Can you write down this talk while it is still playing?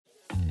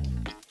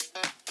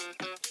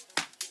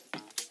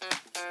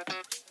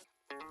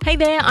Hey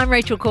there, I'm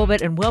Rachel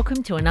Corbett and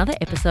welcome to another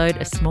episode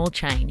of Small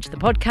Change, the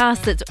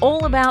podcast that's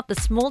all about the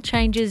small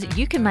changes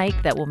you can make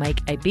that will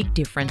make a big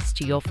difference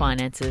to your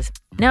finances.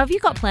 Now, have you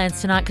got plans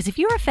tonight? Because if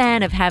you're a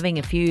fan of having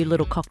a few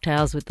little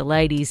cocktails with the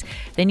ladies,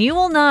 then you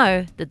will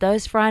know that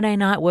those Friday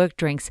night work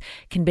drinks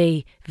can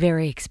be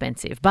very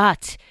expensive.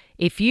 But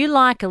if you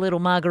like a little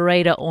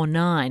margarita or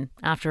 9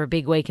 after a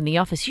big week in the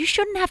office, you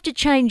shouldn't have to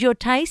change your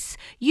tastes.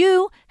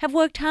 You have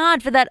worked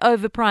hard for that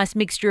overpriced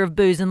mixture of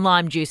booze and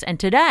lime juice. And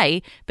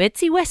today,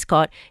 Betsy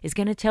Westcott is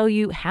going to tell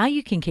you how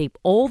you can keep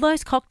all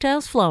those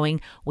cocktails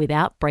flowing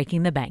without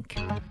breaking the bank.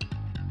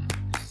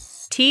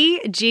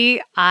 TGIF.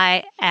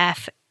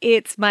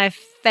 It's my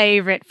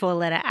favorite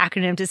 4-letter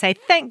acronym to say,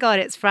 thank God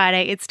it's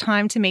Friday. It's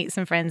time to meet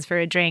some friends for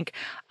a drink.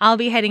 I'll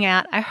be heading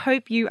out. I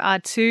hope you are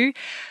too.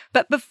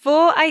 But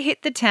before I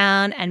hit the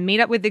town and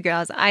meet up with the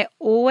girls, I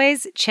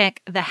always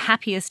check the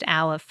happiest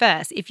hour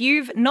first. If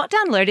you've not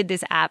downloaded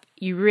this app,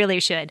 you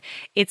really should.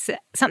 It's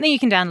something you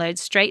can download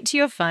straight to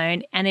your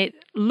phone and it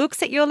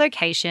looks at your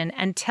location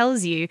and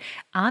tells you,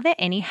 are there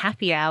any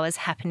happy hours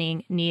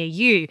happening near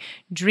you?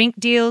 Drink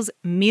deals,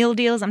 meal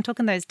deals, I'm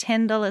talking those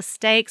 $10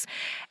 steaks.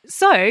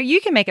 So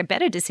you can make a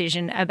better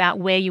decision about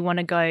where you want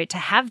to go to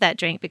have that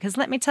drink, because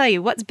let me tell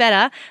you, what's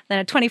better than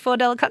a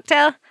 $24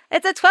 cocktail?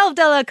 It's a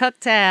 $12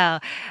 cocktail.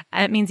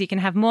 It means you can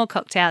have more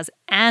cocktails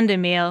and a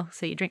meal,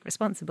 so you drink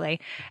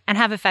responsibly, and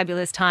have a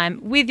fabulous time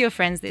with your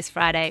friends this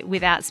Friday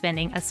without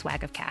spending a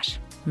swag of cash.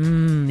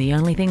 The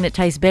only thing that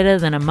tastes better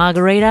than a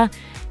margarita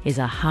is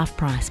a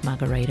half-price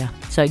margarita.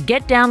 So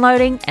get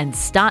downloading and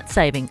start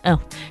saving. Oh,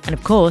 and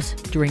of course,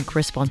 drink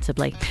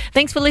responsibly.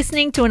 Thanks for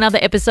listening to another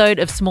episode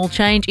of Small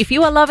Change. If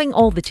you are loving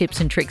all the tips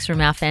and tricks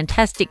from our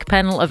fantastic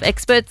panel of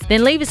experts,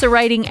 then leave us a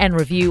rating and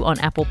review on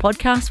Apple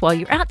Podcasts while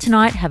you're out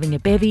tonight having a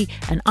bevy,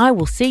 and I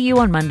will see you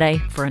on Monday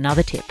for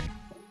another tip.